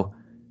 Melo,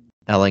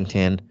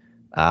 Ellington,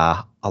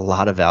 a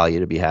lot of value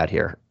to be had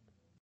here.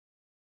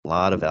 A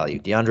lot of value.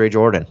 DeAndre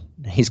Jordan,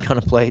 he's going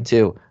to play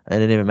too. I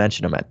didn't even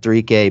mention him at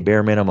 3K,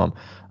 bare minimum.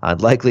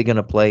 Likely going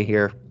to play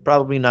here.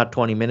 Probably not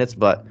 20 minutes,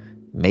 but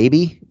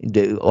maybe.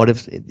 What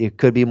if there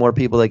could be more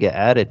people that get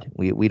added?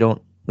 We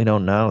don't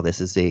know. This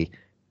is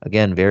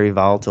again, very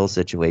volatile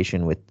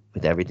situation with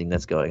everything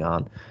that's going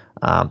on.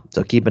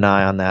 So keep an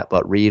eye on that.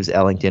 But Reeves,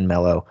 Ellington,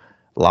 Melo,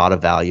 a lot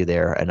of value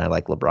there, and I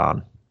like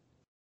LeBron.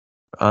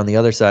 On the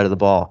other side of the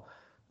ball,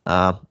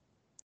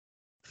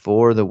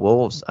 for the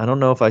Wolves, I don't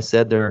know if I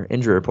said their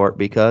injury report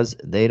because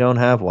they don't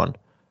have one.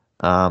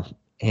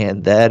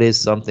 And that is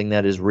something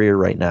that is rare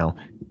right now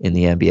in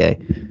the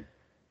NBA.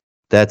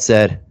 That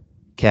said,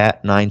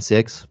 Cat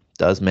 9.6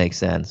 does make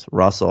sense.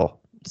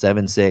 Russell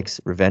 7.6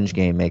 revenge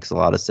game makes a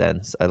lot of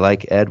sense. I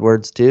like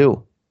Edwards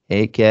too,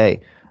 8K.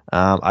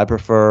 I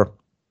prefer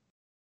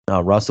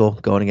Russell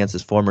going against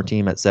his former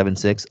team at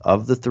 7.6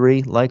 of the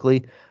three,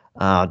 likely.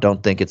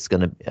 Don't think it's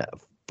going to,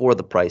 for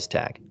the price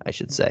tag, I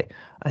should say.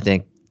 I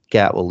think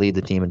Cat will lead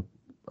the team in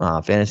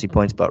fantasy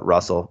points, but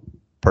Russell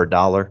per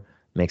dollar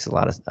makes a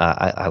lot of,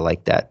 I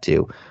like that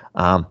too.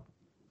 And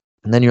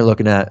then you're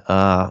looking at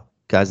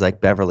guys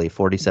like Beverly,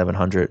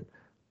 4,700,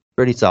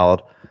 pretty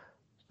solid.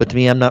 But to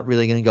me, I'm not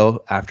really going to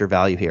go after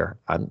value here.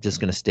 I'm just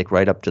going to stick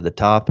right up to the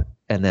top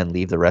and then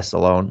leave the rest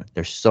alone.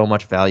 There's so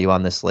much value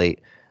on this slate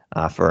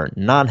for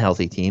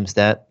non-healthy teams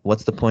that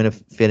what's the point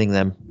of fitting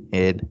them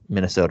in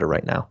Minnesota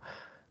right now?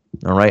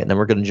 All right, and then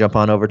we're going to jump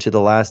on over to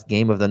the last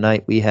game of the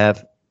night. We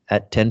have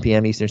at 10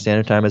 p.m. Eastern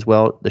Standard Time as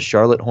well, the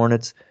Charlotte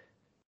Hornets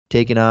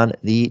taking on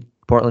the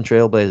Portland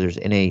Trail Blazers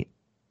in a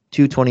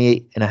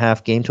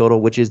 228.5 game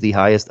total, which is the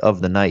highest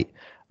of the night.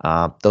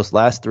 Those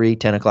last 3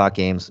 10 o'clock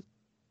games,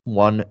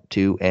 1,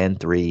 2, and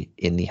 3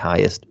 in the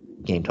highest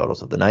game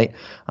totals of the night.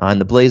 And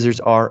the Blazers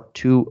are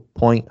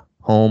 2-point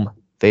home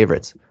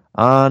favorites.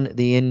 On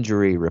the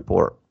injury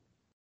report,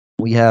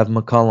 we have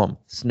McCollum,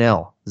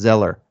 Snell,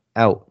 Zeller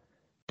out.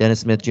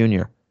 Dennis Smith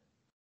Jr.,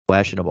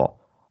 questionable.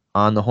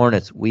 On the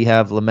Hornets, we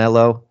have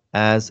LaMelo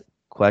as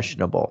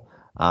questionable.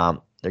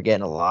 They're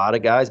getting a lot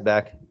of guys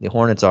back. The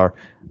Hornets are.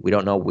 We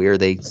don't know where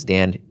they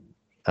stand,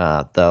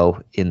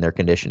 though, in their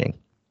conditioning.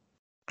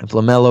 If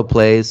LaMelo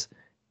plays,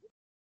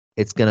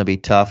 it's going to be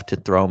tough to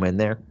throw him in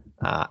there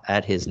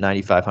at his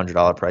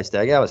 $9,500 price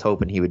tag. I was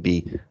hoping he would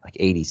be like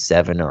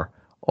 87 or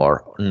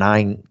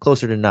 9,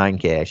 closer to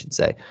 9K, I should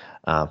say,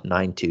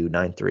 9.2,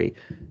 9.3,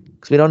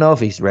 because we don't know if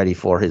he's ready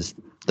for his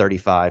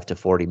 35 to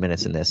 40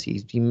 minutes in this.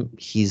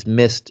 He's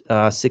missed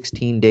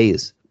 16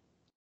 days,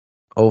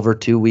 over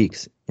 2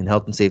 weeks in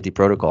health and safety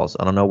protocols.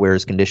 I don't know where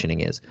his conditioning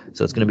is,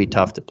 so it's going to be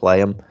tough to play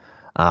him.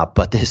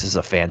 But this is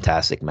a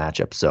fantastic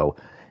matchup. So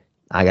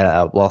I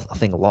gotta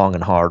think long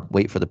and hard.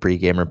 Wait for the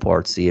pregame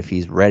report, see if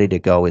he's ready to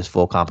go his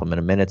full complement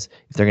of minutes.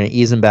 If they're going to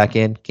ease him back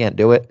in, can't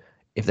do it.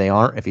 If they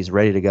aren't, if he's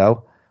ready to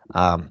go,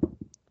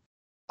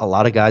 a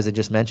lot of guys I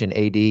just mentioned,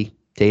 AD,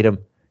 Tatum,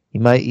 he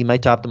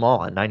might top them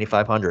all at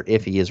 9,500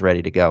 if he is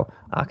ready to go,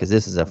 because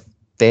this is a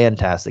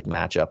fantastic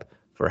matchup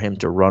for him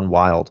to run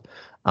wild.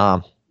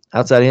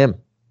 Outside of him,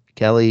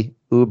 Kelly,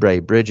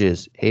 Oubre,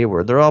 Bridges,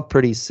 Hayward, they're all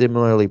pretty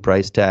similarly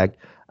price tagged.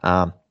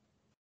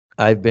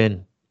 I've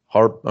been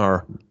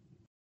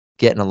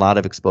getting a lot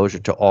of exposure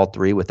to all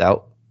three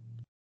without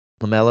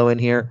LaMelo in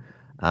here,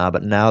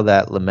 but now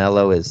that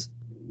LaMelo is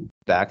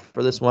back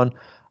for this one,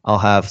 I'll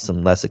have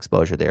some less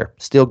exposure there.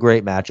 Still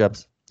great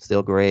matchups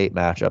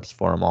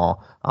for them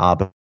all,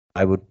 but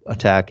I would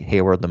attack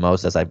Hayward the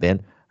most as I've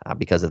been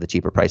because of the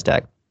cheaper price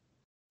tag.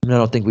 And I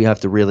don't think we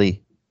have to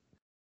really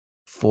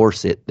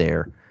force it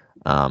there.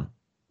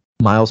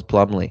 Miles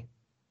Plumlee,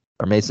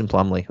 or Mason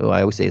Plumlee, who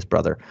I always say his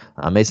brother.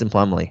 Mason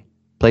Plumlee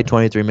played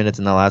 23 minutes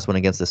in the last one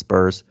against the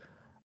Spurs.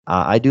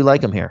 I do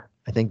like him here.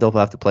 I think they'll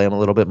have to play him a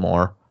little bit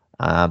more.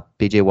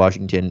 PJ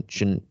Washington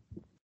shouldn't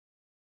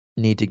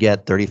need to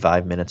get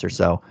 35 minutes or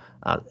so.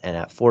 And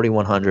at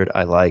 4,100,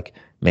 I like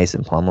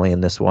Mason Plumlee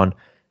in this one.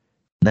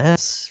 And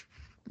that's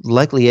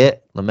likely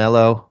it.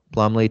 LaMelo,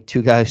 Plumlee,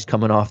 two guys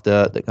coming off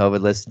the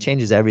COVID list.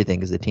 Changes everything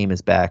because the team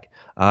is back.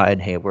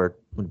 And Hayward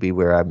would be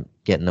where I'm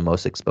getting the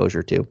most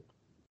exposure to.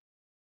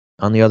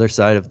 On the other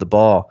side of the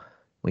ball,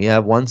 we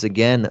have once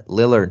again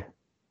Lillard,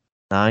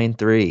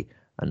 9-3.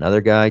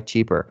 Another guy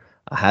cheaper.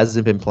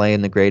 Hasn't been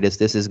playing the greatest.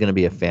 This is going to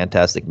be a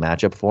fantastic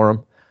matchup for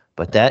him.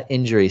 But that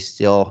injury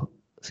still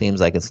seems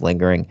like it's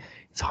lingering.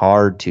 It's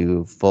hard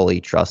to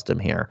fully trust him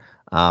here.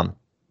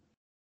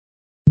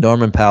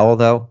 Norman Powell,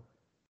 though,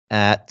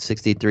 at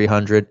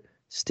 6,300,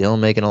 still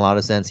making a lot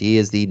of sense. He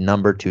is the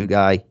number 2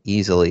 guy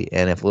easily.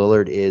 And if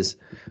Lillard is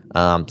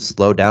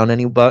slowed down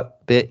any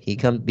bit, he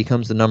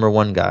becomes the number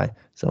 1 guy.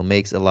 So it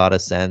makes a lot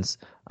of sense.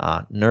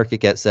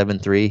 Nurkic at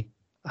 7,3,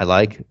 I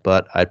like,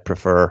 but I'd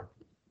prefer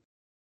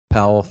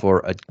Powell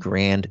for a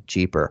grand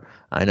cheaper.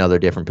 I know they're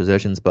different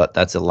positions, but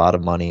that's a lot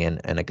of money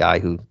and a guy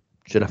who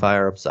should have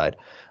higher upside.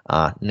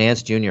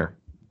 Nance Jr.,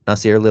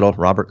 Nasir Little,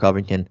 Robert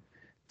Covington,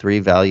 3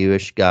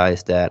 value-ish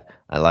guys that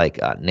I like.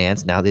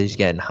 Nance, now that he's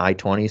getting high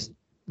 20s,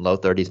 low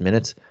 30s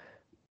minutes,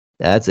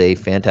 that's a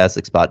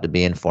fantastic spot to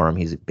be in for him.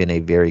 He's been a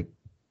very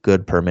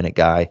good per-minute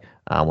guy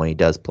when he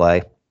does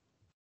play.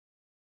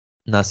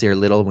 Nasir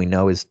Little, we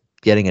know, is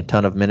getting a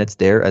ton of minutes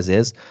there as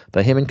is,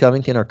 but him and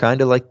Covington are kind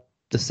of like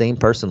the same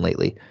person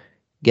lately.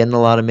 Getting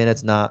a lot of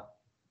minutes, not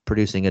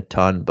producing a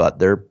ton, but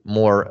they're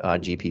more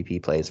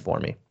GPP plays for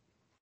me.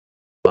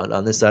 But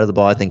on this side of the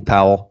ball, I think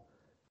Powell,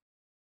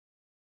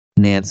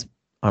 Nance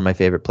are my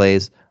favorite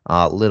plays.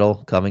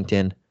 Little,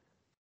 Covington,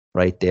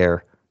 right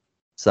there.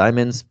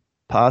 Simons,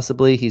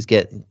 possibly. He's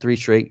getting 4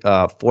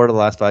 of the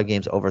last 5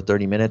 games over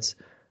 30 minutes.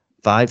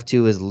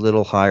 5.2 is a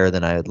little higher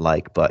than I would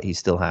like, but he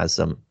still has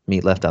some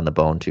meat left on the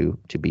bone to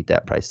beat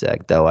that price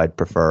tag, though I'd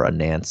prefer a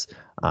Nance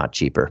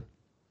cheaper.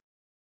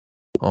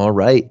 All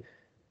right.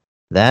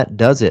 That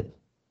does it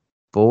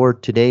for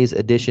today's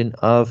edition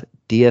of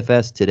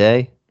DFS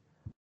Today.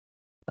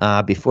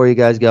 Before you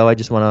guys go, I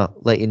just want to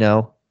let you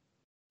know,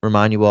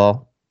 remind you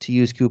all to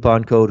use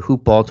coupon code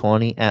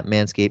HoopBall20 at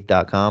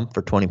manscaped.com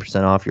for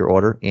 20% off your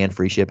order and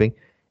free shipping.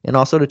 And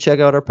also to check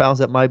out our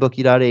pals at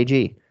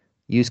mybookie.ag.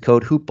 Use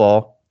code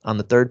HoopBall on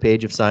the 3rd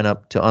page of sign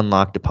up to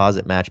unlock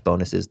deposit match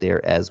bonuses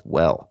there as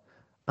well.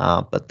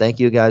 But thank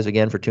you guys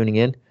again for tuning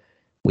in.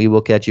 We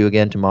will catch you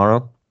again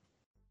tomorrow.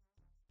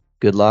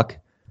 Good luck.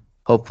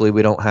 Hopefully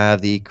we don't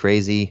have the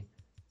crazy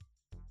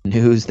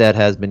news that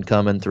has been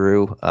coming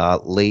through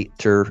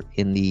later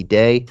in the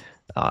day,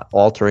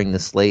 altering the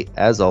slate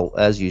as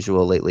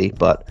usual lately.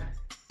 But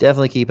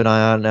definitely keep an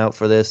eye on out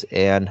for this.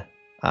 And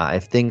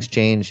if things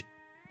change,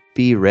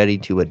 be ready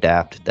to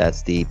adapt.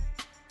 That's the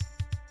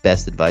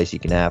best advice you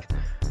can have.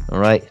 All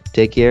right.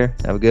 Take care.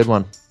 Have a good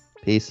one.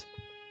 Peace.